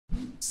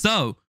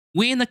So,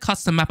 we're in the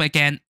custom map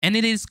again, and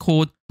it is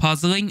called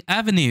Puzzling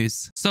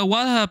Avenues. So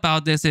what I heard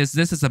about this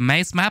is a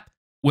maze map.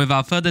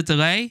 Without further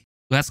delay,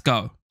 let's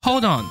go.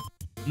 Hold on.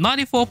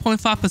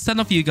 94.5%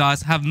 of you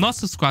guys have not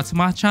subscribed to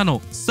my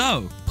channel.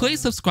 So,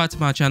 please subscribe to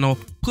my channel,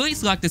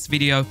 please like this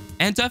video,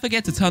 and don't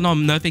forget to turn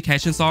on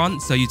notifications on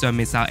so you don't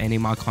miss out any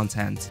of my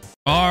content.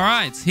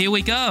 Alright, here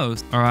we go.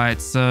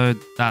 Alright, so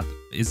that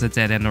is a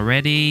dead end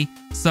already.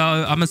 So,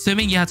 I'm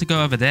assuming you have to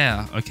go over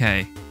there.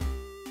 Okay.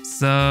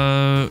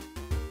 So,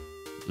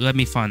 let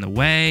me find a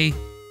way.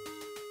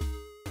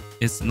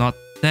 It's not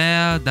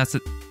there. That's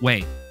it.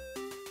 Wait.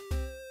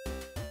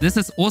 This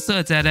is also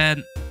a dead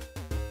end.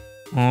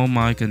 Oh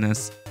my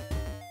goodness.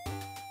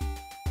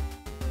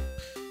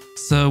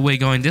 So we're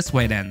going this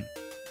way then.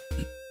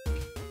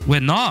 We're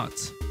not.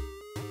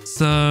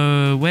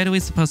 So where are we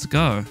supposed to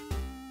go?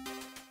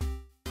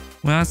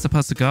 Where am I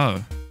supposed to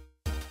go?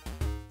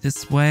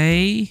 This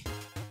way?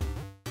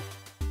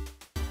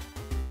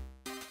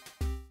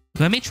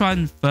 Let me try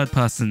in third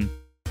person.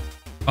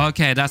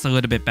 Okay, that's a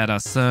little bit better.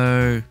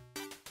 So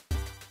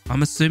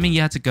I'm assuming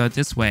you have to go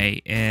this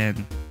way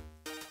and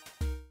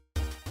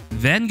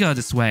then go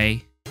this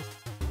way.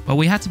 But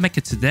we had to make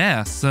it to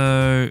there.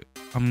 So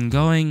I'm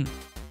going...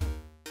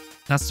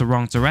 That's the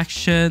wrong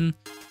direction.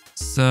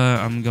 So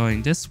I'm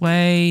going this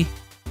way.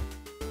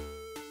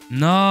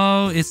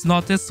 No, it's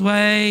not this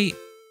way.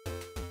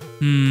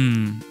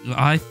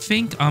 I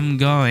think I'm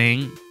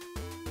going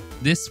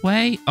this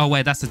way. Oh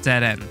wait, that's a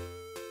dead end.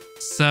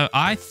 So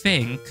I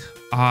think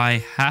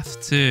I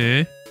have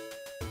to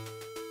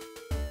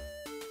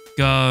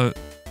go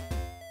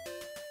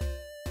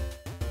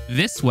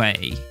this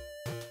way.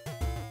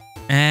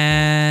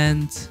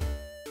 And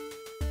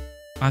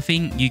I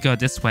think you go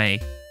this way.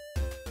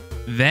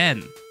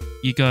 Then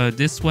you go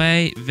this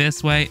way,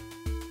 this way.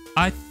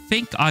 I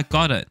think I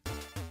got it.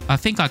 I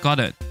think I got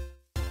it.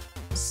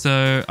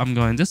 So I'm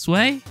going this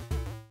way.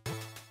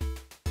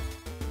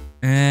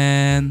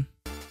 And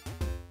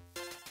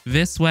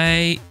this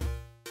way.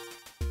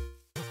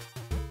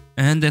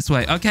 And this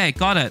way. Okay,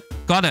 got it.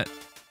 Got it.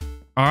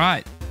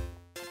 Alright.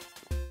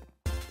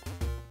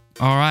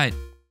 Alright.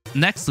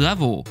 Next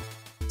level.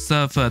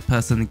 So third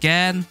person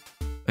again.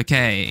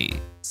 Okay.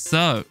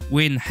 So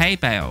we're in hay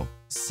bale.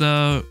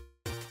 So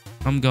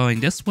I'm going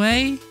this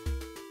way.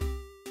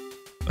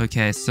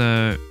 Okay,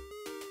 so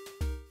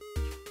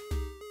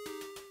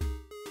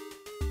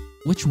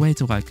which way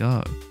do I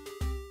go?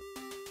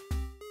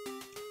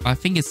 I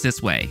think it's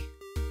this way.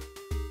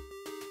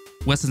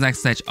 What's the next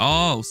stage?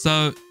 Oh,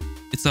 so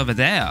it's over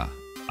there.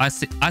 I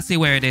see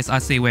where it is. I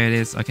see where it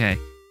is. Okay.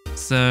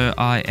 So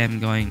I am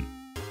going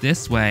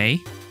this way.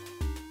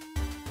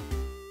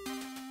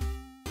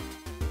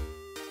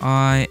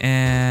 I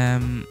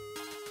am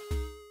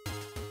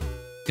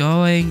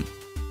going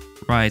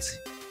right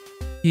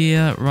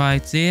here,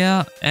 right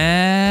there,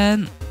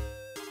 and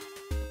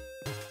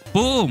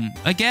boom!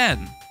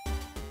 Again.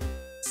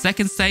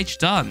 Second stage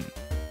done.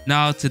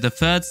 Now to the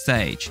third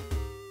stage.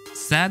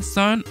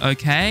 Sandstone.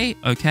 Okay,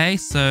 okay,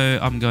 so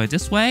I'm going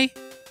this way.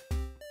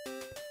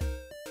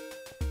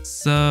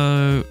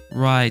 So,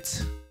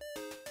 right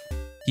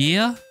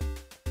here.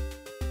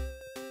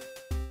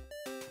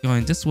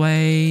 Going this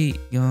way.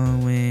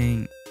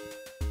 Going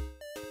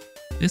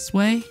this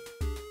way.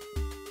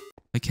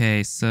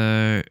 Okay,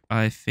 so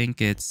I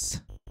think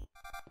it's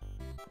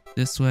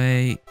this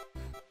way.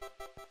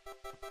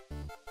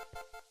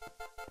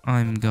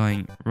 I'm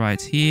going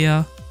right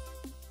here.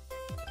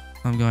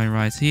 I'm going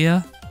right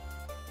here.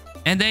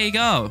 And there you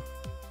go.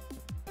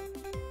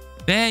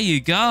 There you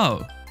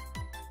go.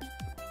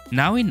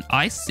 Now in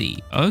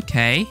Icy.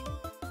 Okay.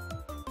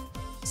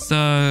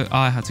 So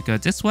I have to go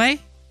this way.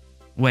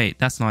 Wait,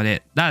 that's not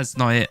it. That's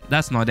not it.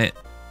 That's not it.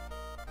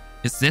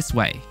 It's this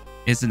way,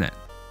 isn't it?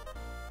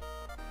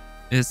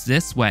 It's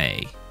this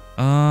way.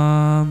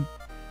 I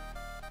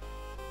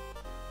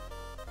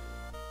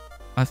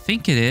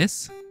think it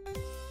is.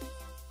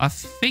 I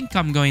think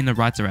I'm going in the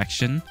right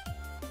direction.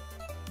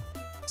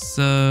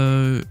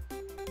 So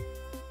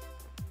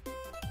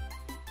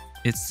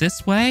it's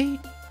this way,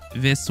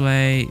 this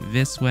way,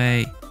 this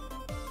way.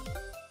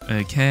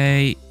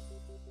 Okay.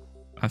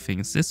 I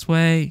think it's this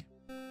way.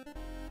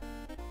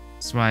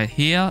 It's right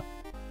here.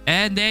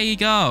 And there you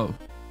go.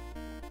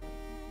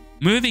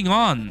 Moving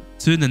on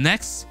to the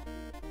next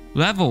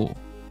level.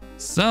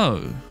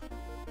 So.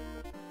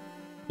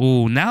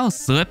 Oh, now it's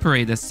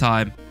slippery this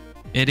time.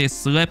 It is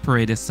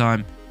slippery this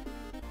time.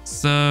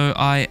 So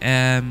I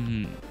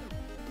am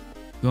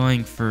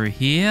going through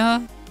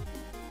here.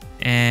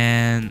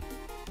 And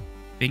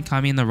I think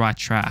I'm in the right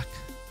track.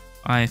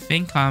 I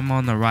think I'm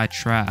on the right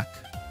track.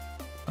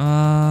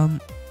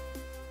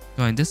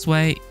 Going this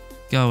way.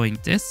 Going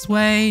this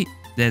way.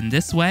 Then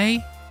this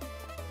way.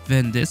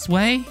 Then this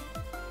way.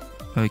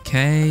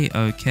 Okay,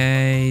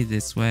 okay.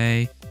 This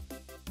way.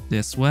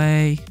 This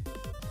way.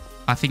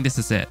 I think this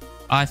is it.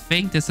 I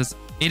think this is...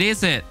 It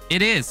is it.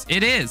 It is.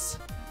 It is.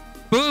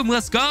 Boom,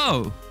 let's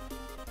go.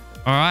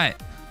 Alright.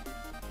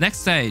 Next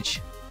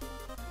stage.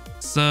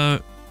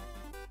 So...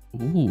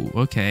 Ooh,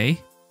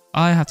 okay.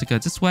 I have to go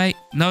this way.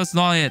 No, it's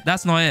not it.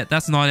 That's not it.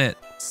 That's not it.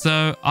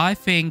 So I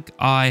think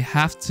I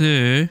have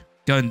to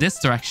go in this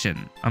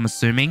direction, I'm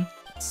assuming.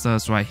 So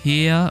it's right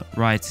here,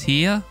 right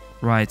here,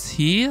 right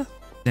here.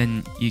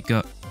 Then you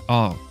go...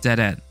 Oh, dead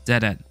end,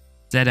 dead end,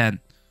 dead end.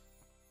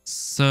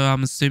 So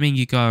I'm assuming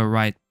you go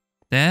right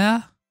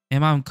there.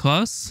 Am I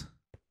close?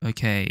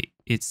 Okay,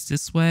 it's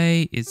this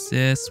way, it's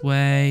this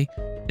way,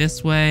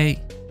 this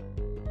way,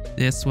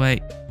 this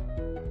way.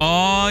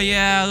 Oh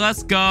yeah,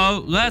 let's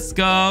go, let's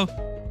go.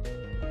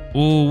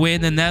 Oh, we're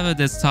in the nether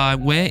this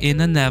time. We're in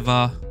the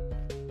nether.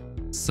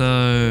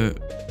 So,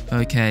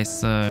 okay,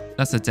 so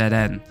that's a dead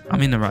end.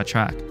 I'm in the right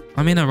track.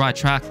 I'm in the right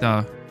track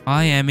though.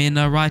 I am in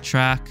the right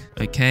track.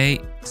 Okay,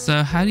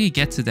 so how do you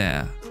get to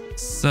there?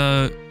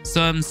 So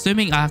I'm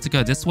assuming I have to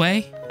go this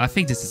way. I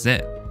think this is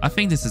it. I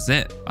think this is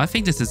it. I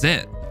think this is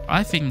it.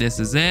 I think this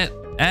is it.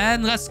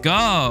 And let's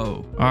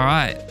go. All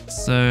right,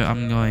 so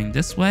I'm going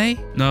this way.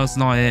 No, it's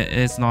not it.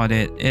 It's not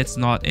it. It's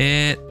not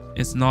it.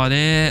 It's not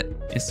it.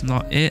 It's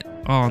not it.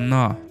 Oh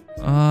no.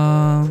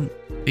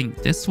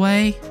 Think this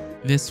way.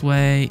 This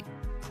way.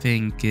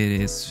 Think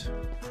it is.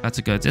 I have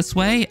to go this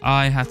way.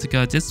 I have to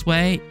go this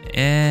way.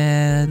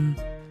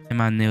 And am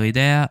I nearly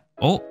there?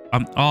 Oh,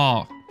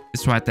 oh,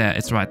 it's right there.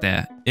 It's right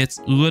there. It's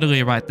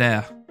literally right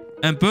there.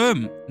 And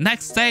boom,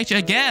 next stage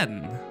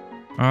again.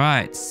 All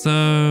right,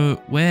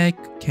 so where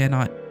can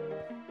I?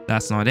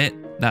 That's not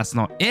it. That's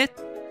not it.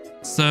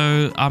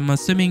 So I'm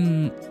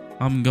assuming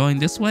I'm going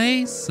this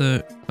way.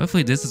 So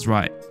hopefully this is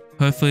right.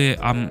 Hopefully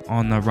I'm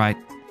on the right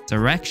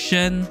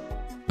direction.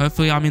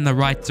 Hopefully I'm in the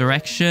right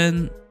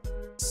direction.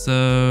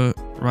 So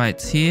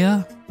right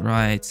here,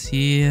 right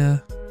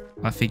here.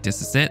 I think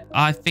this is it.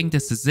 I think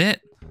this is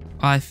it.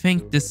 I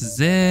think this is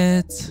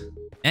it.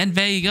 And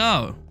there you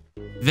go.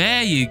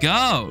 There you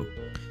go.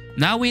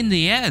 Now we're in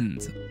the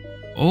end.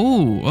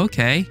 Oh,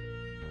 okay.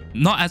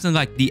 Not as in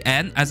like the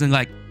end, as in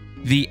like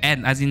the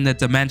end, as in the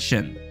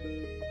dimension.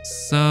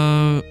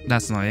 So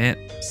that's not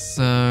it.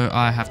 So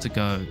I have to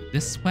go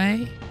this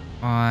way.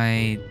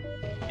 I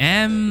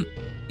am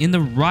in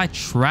the right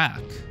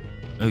track.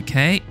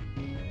 Okay.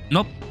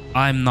 Nope,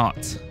 I'm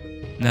not.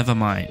 Never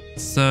mind.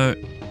 So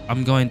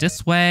I'm going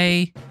this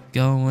way.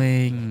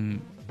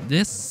 Going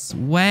this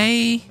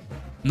way.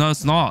 No,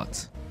 it's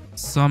not.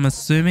 So I'm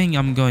assuming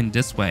I'm going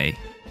this way.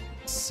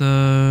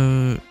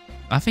 So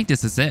I think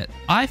this is it.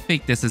 I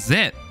think this is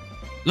it.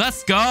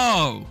 Let's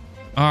go.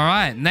 All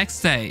right, next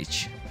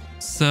stage.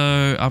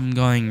 So I'm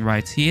going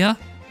right here.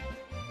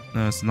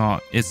 No, it's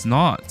not. It's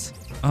not.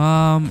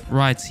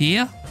 Right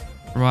here.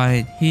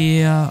 Right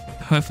here.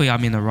 Hopefully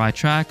I'm in the right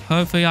track.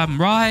 Hopefully I'm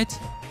right.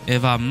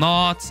 If I'm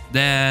not,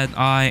 then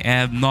I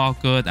am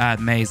not good at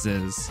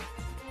mazes.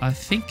 I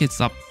think it's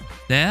up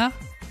there.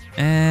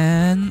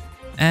 And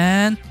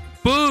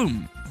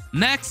boom!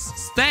 Next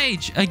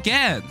stage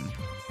again.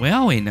 Where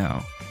are we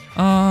now?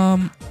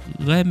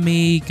 Let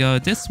me go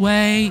this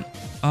way.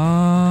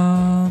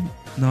 No.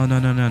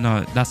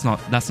 That's not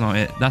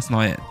it. That's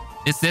not it.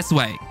 It's this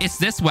way. It's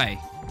this way.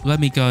 Let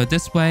me go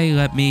this way.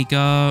 Let me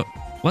go.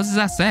 What does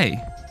that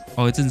say?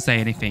 Oh, it didn't say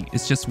anything.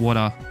 It's just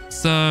water.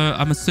 So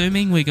I'm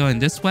assuming we're going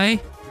this way.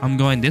 I'm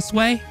going this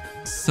way.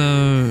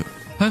 So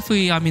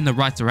hopefully I'm in the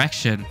right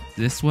direction.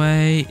 This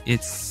way,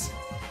 it's...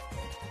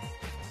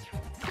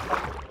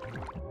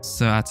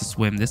 So I have to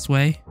swim this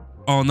way.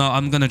 Oh no,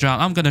 I'm gonna drown.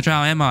 I'm gonna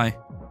drown, am I?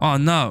 Oh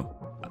no.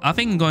 I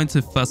think I'm going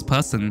to first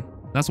person.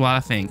 That's what I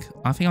think.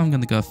 I think I'm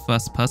gonna go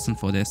first person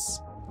for this.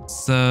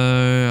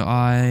 So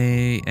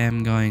I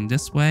am going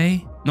this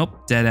way.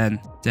 Nope, dead end.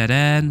 Dead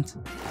end.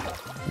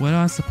 Where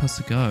am I supposed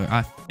to go?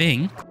 I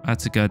think I have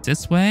to go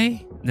this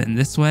way, then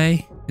this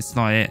way. It's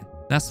not it.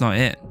 That's not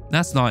it.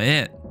 That's not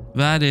it.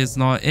 That is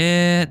not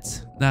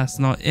it. That's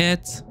not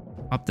it.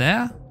 Up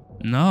there?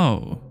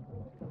 No.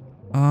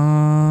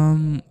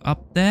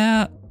 Up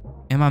there?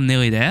 Am I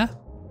nearly there?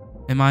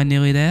 Am I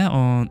nearly there?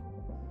 Or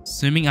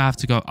assuming I have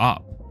to go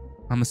up.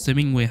 I'm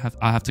assuming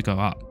I have to go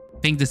up. I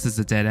think this is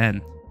a dead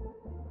end.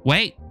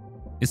 Wait.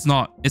 It's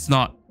not. It's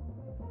not.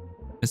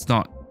 It's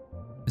not.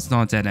 It's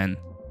not a dead end.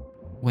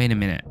 Wait a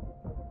minute.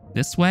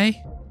 This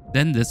way?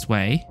 Then this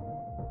way.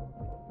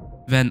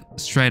 Then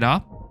straight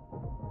up.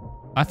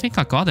 I think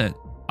I got it.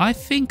 I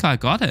think I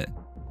got it.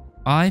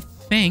 I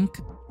think...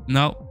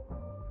 No.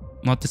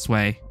 Not this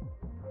way.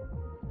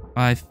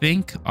 I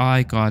think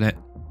I got it.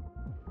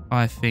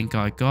 I think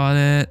I got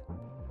it.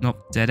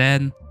 Nope, dead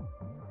end.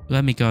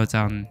 Let me go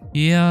down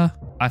here.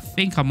 I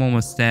think I'm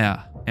almost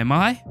there. Am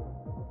I?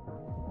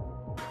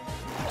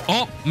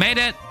 Oh, made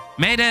it.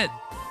 Made it.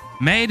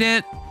 Made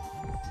it.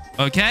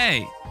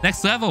 Okay,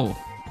 next level.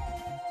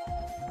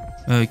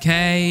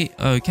 Okay,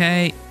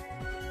 okay.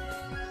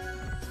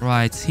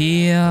 Right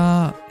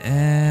here,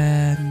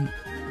 and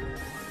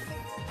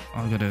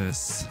I got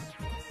this.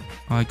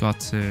 I got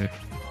to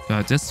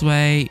go this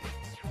way.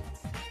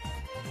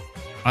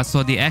 I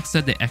saw the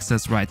exit. The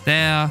exit's right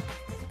there.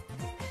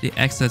 The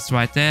exit's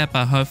right there,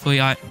 but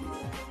hopefully I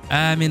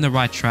am in the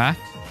right track,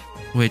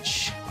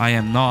 which I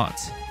am not.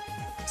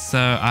 So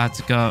I have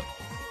to go.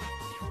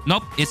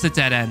 Nope, it's a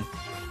dead end.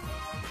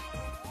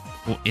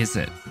 Or is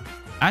it?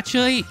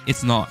 Actually,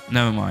 it's not.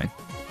 Never mind.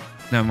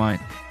 Never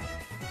mind.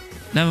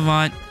 Never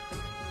mind.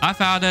 I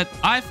found it.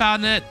 I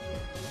found it.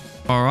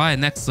 Alright,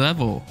 next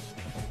level.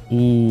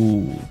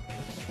 Ooh.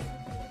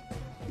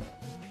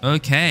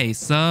 Okay,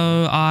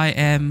 so I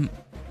am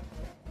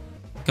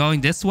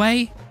going this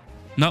way?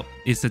 Nope,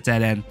 it's a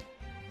dead end.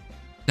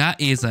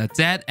 That is a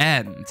dead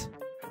end.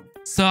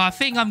 So I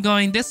think I'm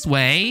going this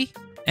way.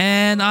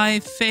 And I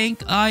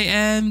think I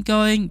am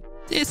going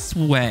this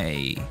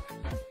way.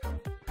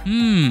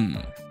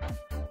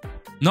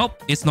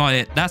 Nope, it's not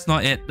it. That's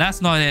not it.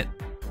 That's not it.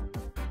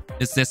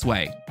 It's this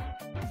way.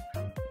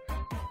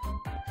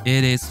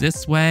 It is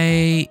this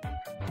way.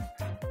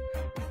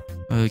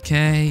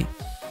 Okay.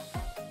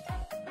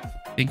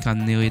 I think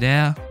I'm nearly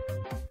there.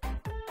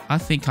 I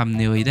think I'm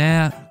nearly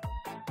there.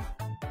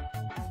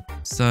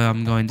 So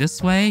I'm going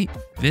this way,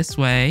 this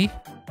way,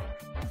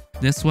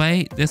 this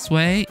way, this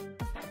way.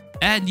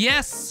 And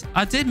yes,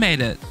 I did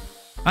made it.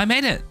 I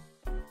made it.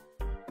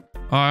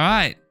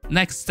 Alright,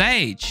 next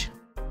stage.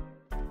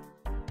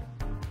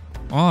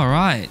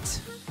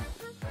 Alright.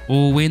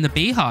 Oh, we're in the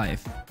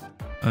beehive.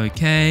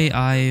 Okay,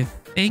 I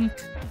think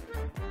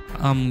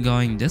I'm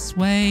going this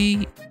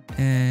way.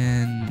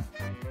 And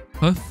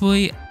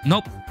hopefully...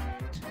 Nope.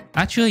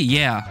 Actually,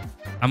 yeah.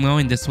 I'm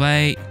going this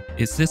way.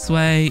 It's this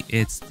way.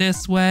 It's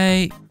this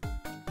way.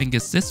 I think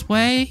it's this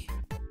way.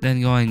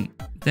 Then going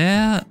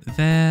there,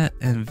 there,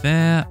 and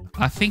there.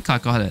 I think I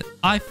got it.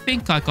 I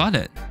think I got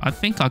it. I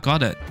think I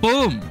got it.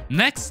 Boom!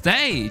 Next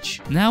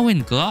stage. Now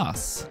in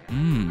glass.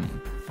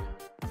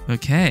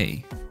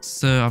 Okay.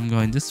 So I'm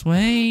going this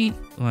way.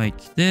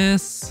 Like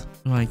this.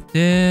 Like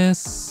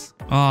this.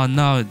 Oh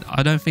no,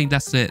 I don't think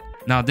that's it.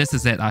 No, this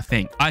is it, I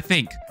think. I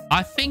think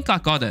I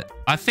got it.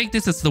 I think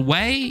this is the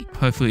way.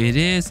 Hopefully it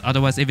is.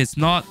 Otherwise, if it's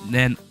not,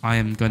 then I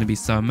am going to be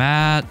so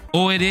mad.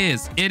 Oh, it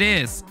is. It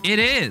is. It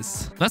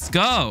is. Let's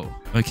go.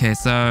 Okay,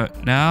 so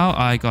now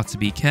I got to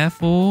be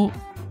careful.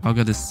 I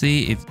got to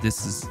see if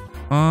this is...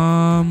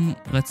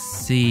 let's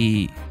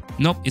see.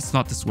 Nope, it's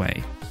not this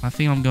way. I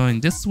think I'm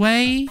going this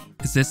way.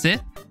 Is this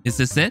it? Is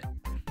this it?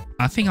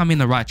 I think I'm in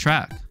the right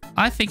track.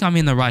 I think I'm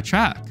in the right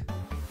track.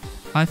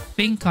 I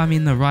think I'm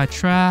in the right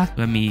track.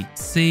 Let me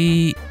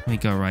see. Let me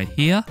go right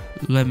here.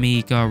 Let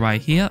me go right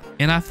here.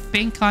 And I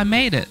think I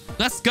made it.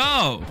 Let's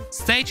go.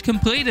 Stage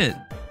completed.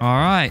 All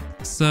right.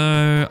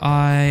 So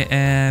I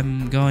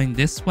am going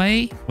this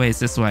way. Wait, it's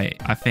this way.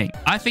 I think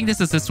this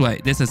is this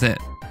way. This is it.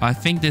 I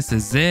think this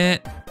is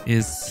it.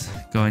 Is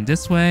going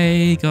this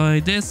way.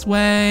 Going this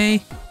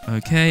way.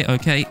 Okay.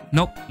 Okay.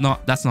 Nope. No,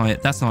 that's not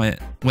it. That's not it.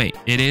 Wait,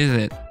 it is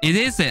it. It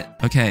is it.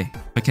 Okay.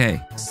 Okay.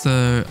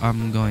 So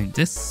I'm going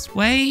this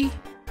way.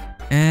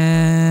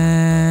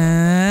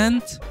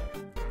 And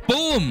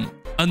boom!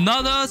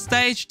 Another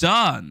stage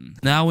done.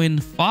 Now in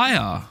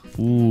fire.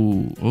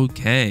 Ooh,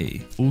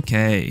 okay.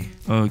 Okay.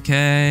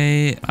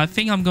 Okay. I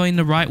think I'm going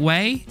the right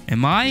way.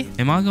 Am I?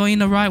 Am I going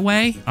the right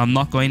way? I'm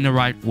not going the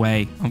right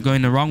way. I'm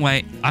going the wrong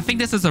way. I think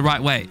this is the right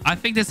way. I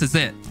think this is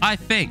it. I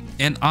think.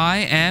 And I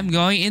am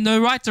going in the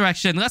right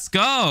direction. Let's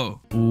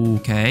go.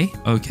 Okay.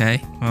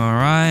 Okay. All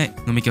right.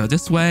 Let me go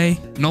this way.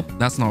 Nope.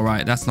 That's not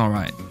right. That's not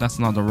right. That's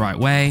not the right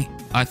way.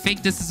 I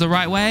think this is the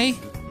right way.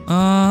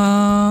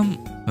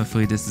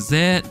 Hopefully this is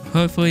it.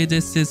 Hopefully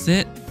this is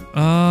it.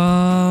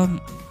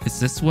 It's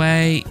this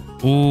way.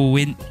 Oh,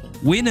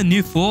 we're in a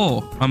new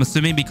floor. I'm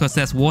assuming because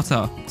there's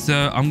water.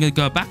 So I'm gonna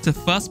go back to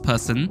first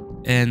person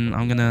and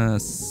I'm gonna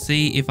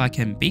see if I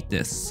can beat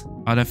this.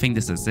 I don't think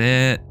this is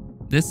it.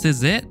 This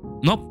is it.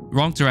 Nope,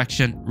 wrong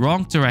direction.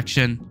 Wrong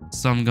direction.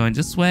 So I'm going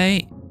this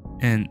way.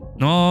 And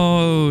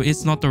no,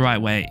 it's not the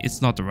right way.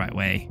 It's not the right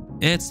way.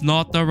 It's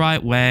not the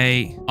right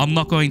way. I'm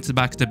not going to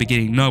back to the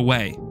beginning. No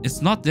way.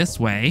 It's not this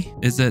way.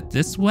 Is it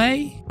this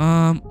way?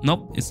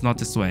 Nope. It's not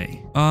this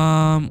way.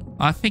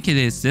 I think it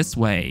is this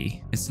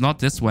way. It's not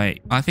this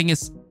way. I think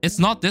it's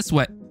not this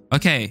way.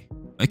 Okay.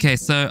 Okay,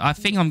 so I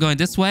think I'm going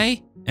this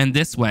way and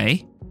this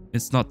way.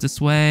 It's not this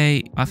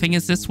way. I think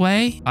it's this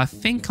way. I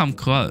think I'm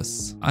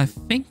close. I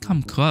think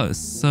I'm close.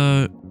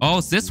 So, oh,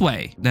 it's this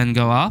way. Then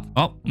go up.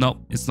 Oh, no,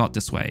 it's not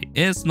this way.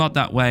 It's not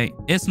that way.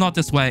 It's not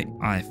this way.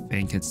 I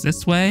think it's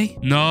this way.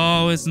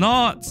 No, it's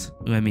not.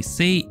 Let me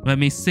see. Let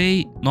me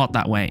see. Not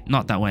that way.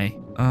 Not that way.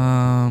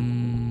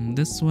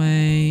 This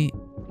way.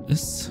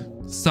 This.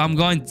 So I'm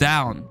going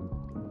down.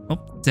 Oh,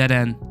 dead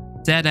end.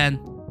 Dead end.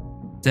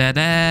 Dead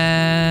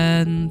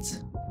end.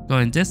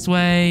 Going this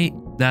way.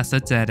 That's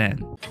a dead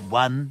end.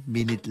 1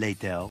 minute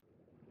later.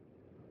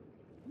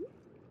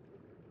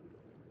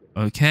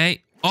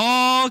 Okay.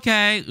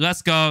 Okay.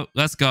 Let's go.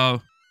 Let's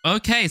go.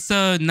 Okay.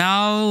 So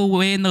now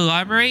we're in the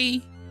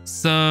library.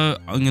 So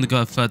I'm going to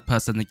go third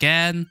person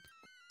again.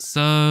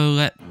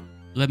 So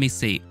let me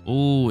see.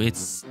 Oh,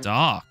 it's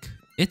dark.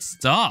 It's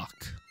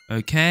dark.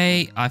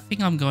 Okay. I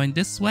think I'm going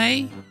this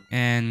way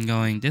and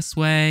going this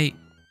way.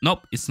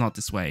 Nope. It's not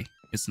this way.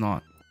 It's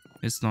not.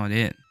 It's not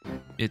it.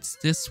 It's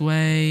this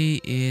way.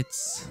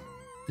 It's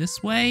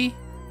this way.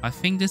 I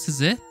think this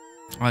is it.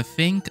 I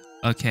think.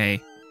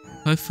 Okay.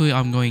 Hopefully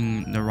I'm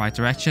going the right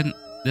direction.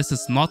 This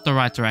is not the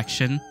right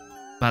direction.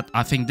 But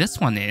I think this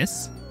one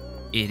is.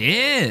 It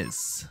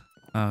is.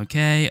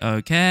 Okay,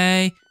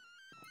 okay.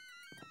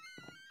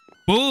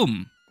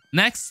 Boom.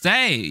 Next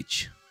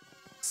stage.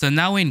 So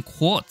now we're in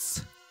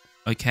quartz.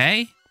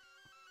 Okay.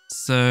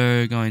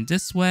 So going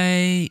this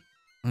way.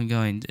 I'm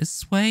going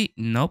this way.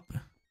 Nope.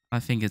 I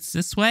think it's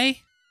this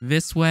way.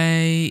 This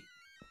way.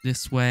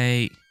 This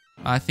way.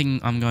 I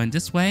think I'm going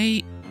this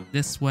way.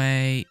 This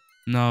way.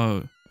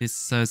 No.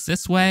 So it's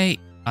this way.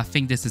 I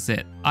think this is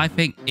it. I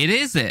think it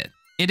is it.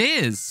 It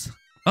is.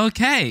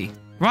 Okay.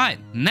 Right.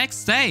 Next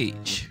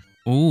stage.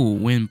 Ooh,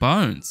 wind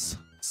bones.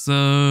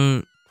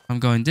 So I'm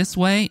going this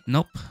way.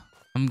 Nope.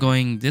 I'm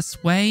going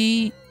this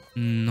way.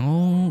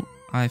 No.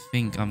 I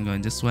think I'm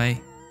going this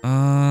way.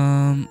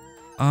 I'm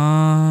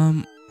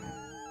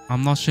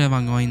not sure if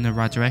I'm going in the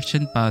right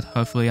direction, but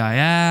hopefully I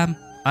am.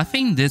 I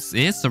think this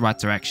is the right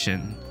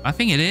direction. I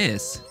think it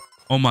is.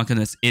 Oh my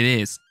goodness, it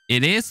is.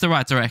 It is the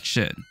right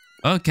direction.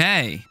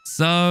 Okay,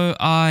 so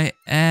I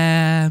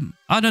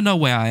don't know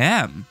where I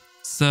am.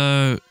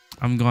 So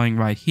I'm going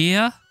right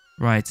here,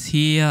 right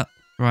here,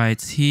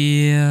 right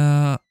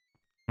here,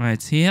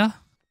 right here.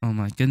 Oh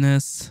my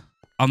goodness.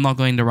 I'm not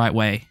going the right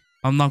way.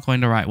 I'm not going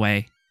the right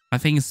way. I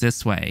think it's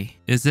this way.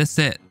 Is this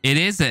it? It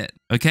is it.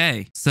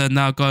 Okay, so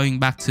now going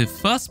back to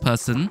first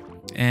person,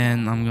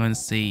 and I'm going to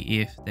see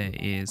if there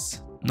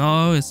is.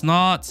 No, it's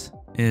not.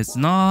 It's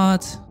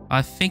not.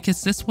 I think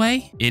it's this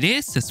way. It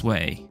is this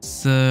way.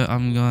 So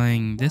I'm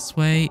going this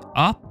way,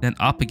 up, then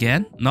up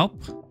again.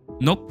 Nope.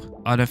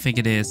 Nope. I don't think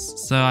it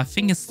is. So I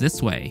think it's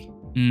this way.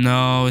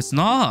 No, it's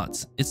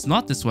not. It's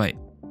not this way.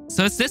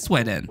 So it's this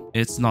way then.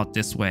 It's not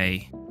this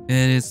way.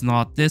 It is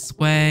not this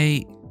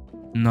way.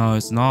 No,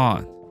 it's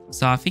not.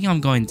 So I think I'm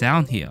going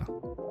down here.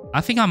 I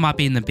think I might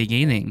be in the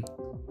beginning.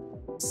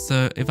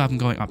 So if I'm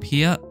going up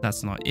here,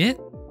 that's not it.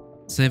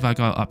 So if I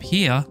go up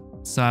here,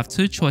 so I have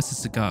two choices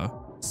to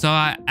go. So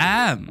I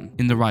am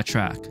in the right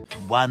track.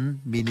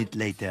 1 minute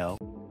later.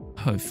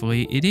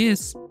 Hopefully it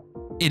is.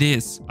 It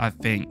is, I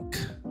think.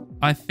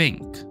 I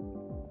think.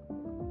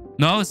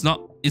 No, it's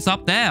not. It's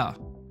up there.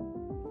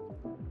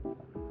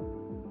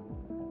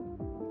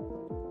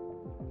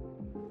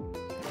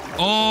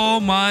 Oh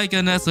my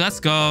goodness. Let's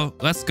go.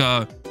 Let's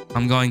go.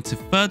 I'm going to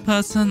third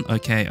person.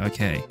 Okay,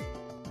 okay.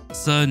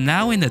 So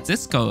now in the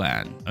disco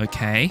land.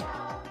 Okay.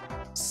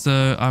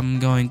 So I'm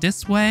going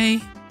this way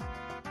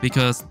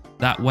because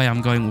that way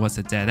I'm going was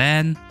a dead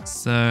end.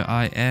 So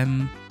I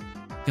am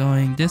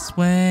going this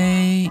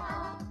way.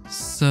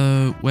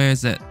 So where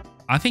is it?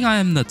 I think I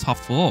am the top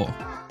floor.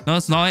 No,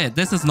 it's not it.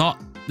 This is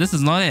not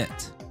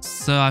it.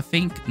 So I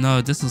think,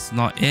 no, this is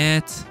not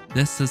it.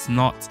 This is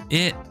not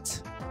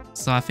it.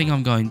 So I think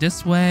I'm going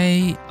this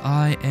way.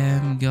 I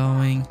am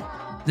going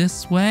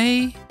this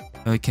way.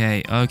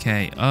 Okay,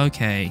 okay,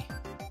 okay.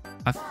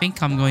 I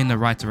think I'm going the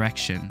right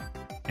direction.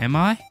 Am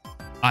I?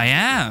 I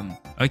am.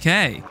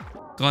 Okay.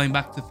 Going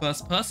back to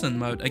first person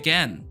mode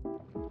again.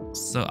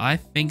 So I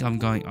think I'm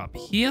going up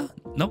here.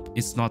 Nope,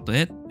 it's not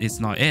it. It's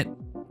not it.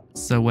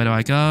 So where do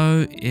I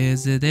go?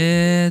 Is it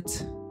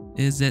it?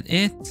 Is it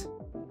it?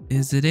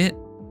 Is it it?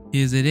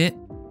 Is it it?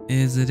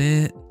 Is it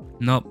it?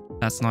 Nope,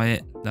 that's not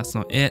it. That's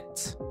not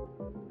it.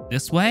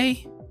 This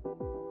way?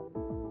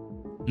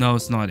 No,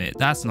 it's not it.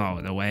 That's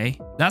not the way.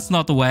 That's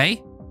not the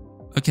way.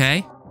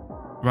 Okay.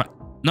 Right.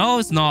 No,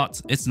 it's not.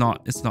 It's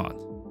not. It's not.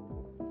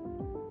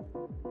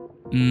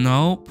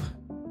 Nope.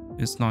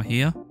 It's not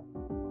here.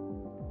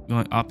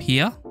 Going up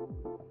here.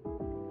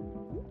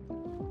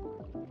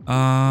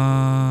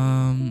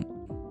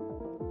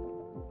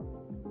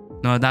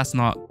 No, that's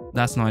not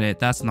it.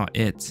 That's not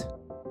it.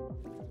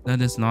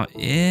 That is not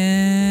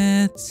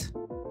it.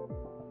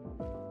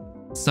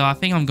 So I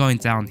think I'm going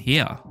down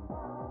here.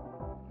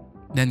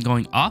 Then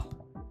going up.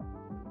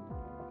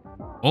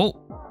 Oh,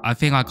 I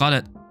think I got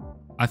it.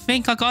 I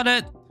think I got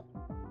it.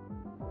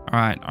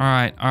 Alright,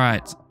 alright,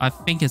 alright. I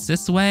think it's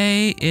this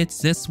way. It's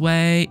this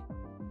way.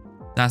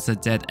 That's a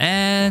dead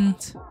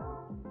end.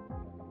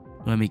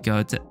 Let me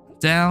go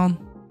down.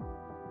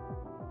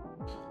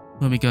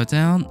 Let me go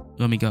down.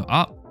 Let me go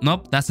up.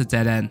 Nope, that's a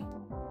dead end.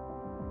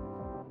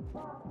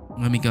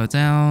 Let me go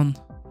down.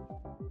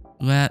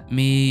 Let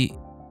me...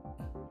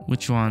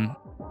 Which one?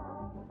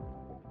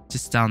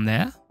 Just down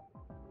there?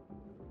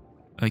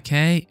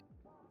 Okay.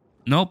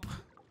 Nope.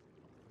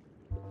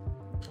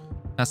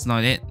 That's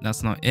not it.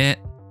 That's not it.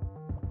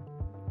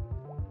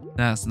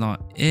 That's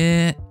not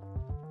it.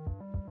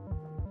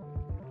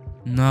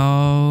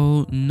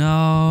 No,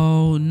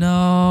 no,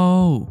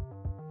 no.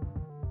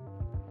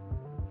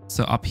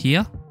 So up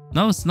here?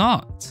 No, it's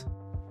not.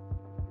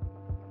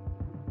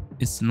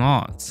 It's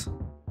not.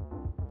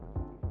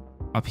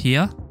 Up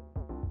here?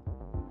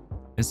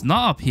 It's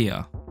not up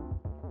here.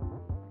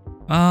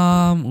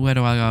 Where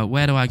do I go?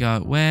 Where do I go?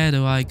 Where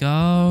do I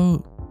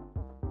go?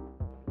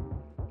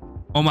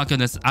 Oh my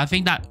goodness. I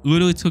think that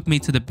literally took me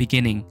to the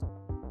beginning.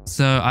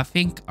 So I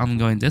think I'm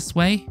going this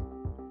way.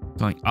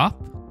 Going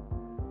up.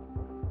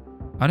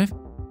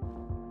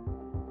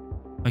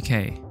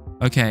 Okay.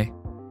 Okay.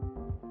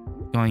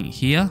 Going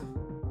here.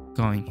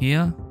 Going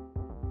here.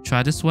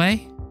 Try this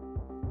way.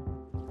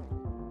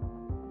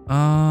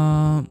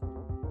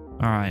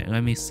 Alright,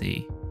 let me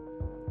see.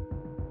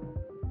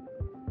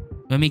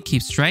 Let me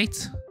keep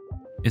straight.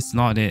 It's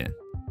not it.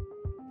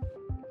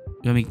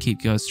 Let me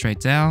keep go straight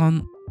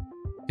down.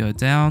 Go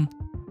down.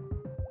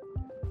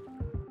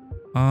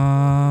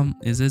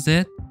 Is this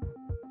it?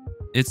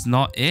 It's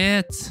not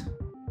it.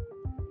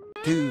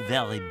 2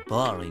 very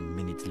boring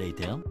minutes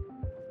later.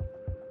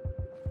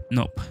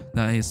 Nope,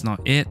 that is not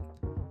it.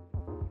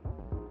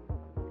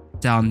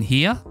 Down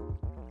here?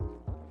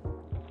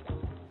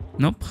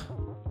 Nope.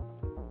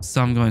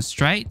 So I'm going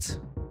straight.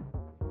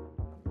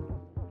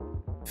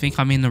 Think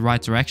I'm in the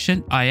right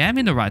direction? I am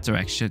in the right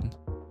direction.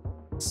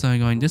 So I'm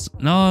going this.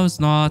 No, it's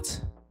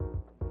not.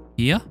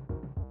 Here?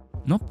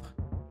 Nope.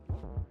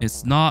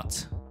 It's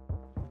not.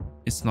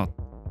 It's not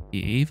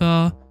here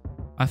either.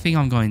 I think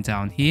I'm going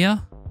down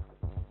here.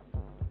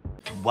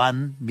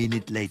 1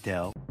 minute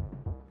later.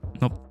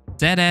 Nope.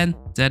 Dead end.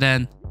 Dead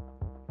end.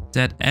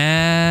 Dead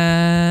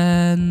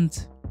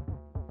end.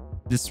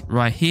 This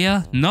right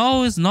here?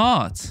 No, it's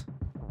not.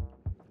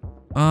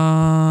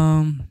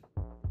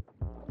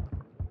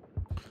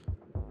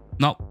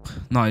 Nope.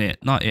 Not it.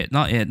 Not it.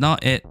 Not it.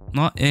 Not it.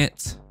 Not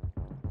it.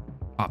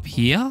 Up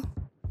here?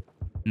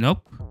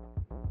 Nope.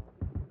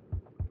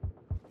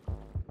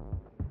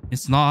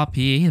 It's not up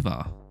here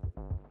either.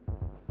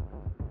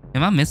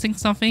 Am I missing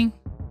something?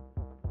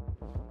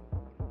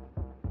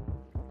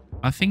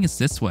 I think it's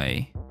this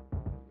way.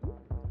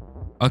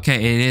 Okay,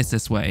 it is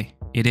this way.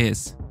 It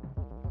is.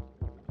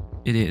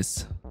 It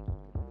is.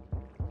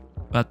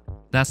 But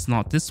that's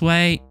not this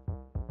way.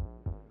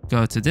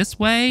 Go to this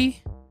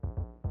way.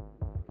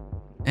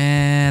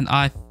 And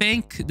I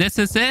think this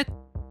is it.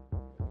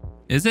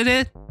 Is it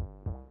it?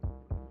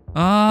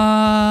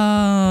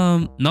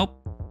 Nope.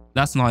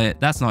 That's not it.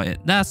 That's not it.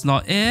 That's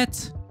not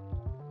it.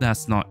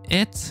 That's not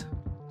it.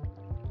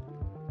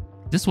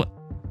 This way.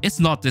 It's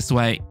not this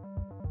way.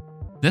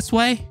 This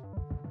way?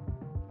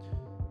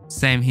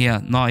 Same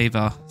here. Not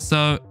either.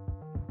 So,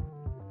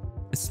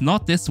 it's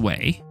not this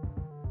way.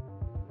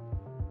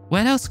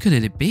 Where else could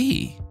it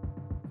be?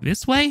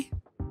 This way?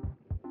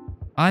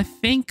 I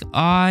think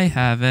I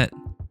have it.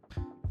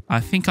 I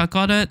think I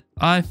got it.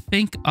 I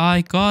think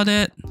I got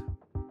it.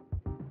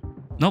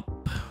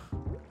 Nope.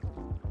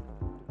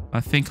 I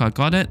think I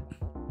got it.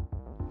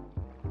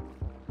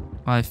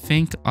 I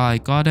think I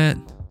got it.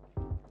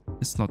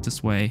 It's not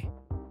this way.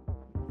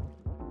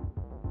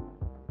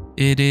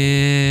 It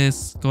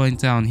is going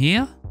down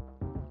here.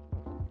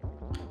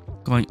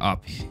 Going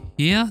up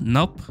here.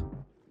 Nope.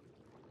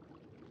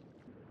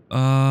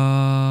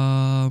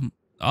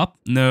 Up?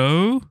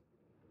 No.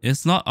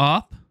 It's not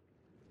up.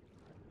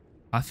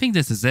 I think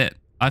this is it.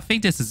 I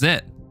think this is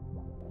it.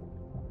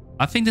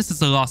 I think this is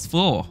the last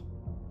floor.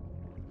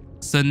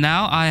 So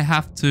now I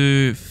have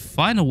to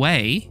find a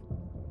way.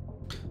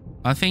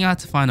 I think I have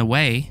to find a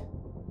way.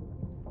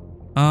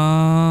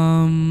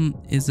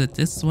 Is it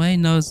this way?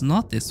 No, it's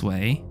not this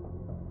way.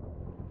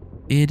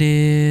 It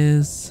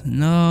is...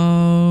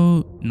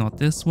 No, not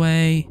this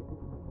way.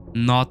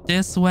 Not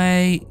this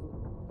way.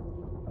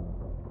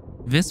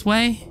 This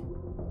way?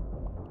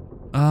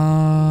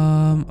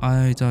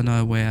 I don't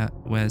know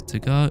where to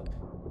go.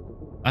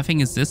 I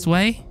think it's this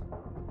way.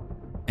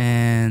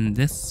 And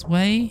this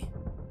way.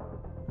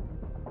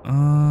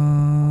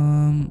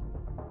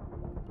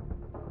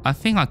 I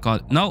think I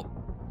got... No,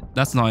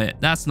 that's not it.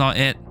 That's not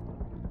it.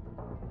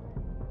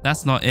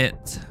 That's not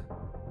it.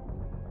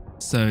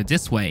 So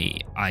this way,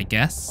 I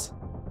guess.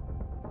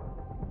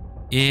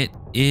 It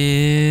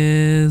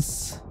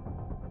is...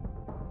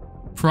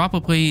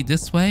 probably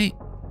this way.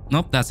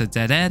 Nope, that's a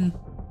dead end.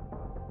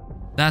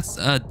 That's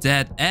a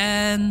dead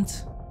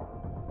end.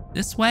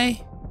 This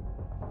way?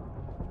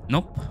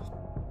 Nope.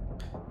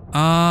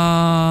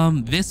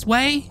 This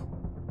way?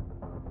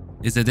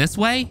 Is it this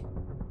way?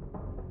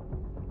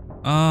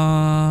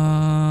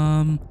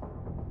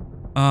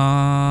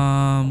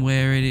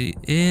 Where it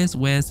is?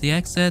 Where's the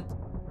exit?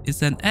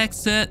 It's an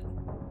exit.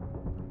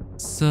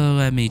 So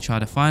let me try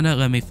to find it.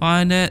 Let me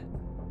find it.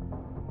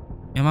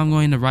 Am I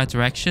going in the right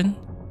direction?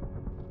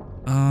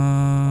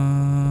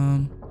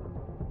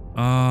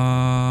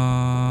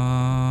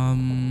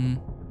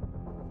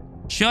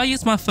 Should I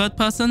use my third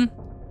person?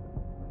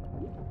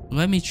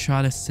 Let me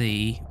try to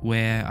see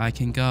where I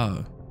can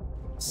go.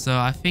 So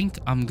I think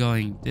I'm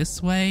going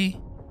this way.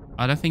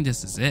 I don't think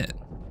this is it.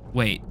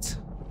 Wait.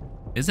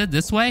 Is it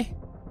this way?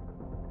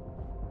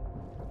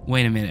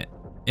 Wait a minute.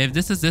 If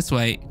this is this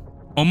way...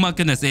 Oh my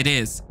goodness, it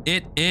is.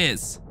 It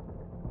is.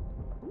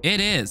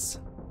 It is.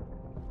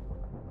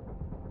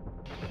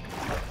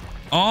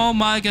 Oh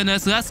my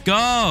goodness, let's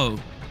go.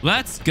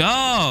 Let's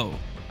go.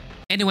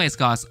 Anyways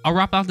guys, I'll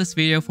wrap up this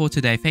video for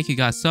today. Thank you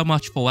guys so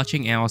much for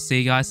watching and I'll see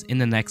you guys in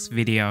the next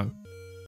video.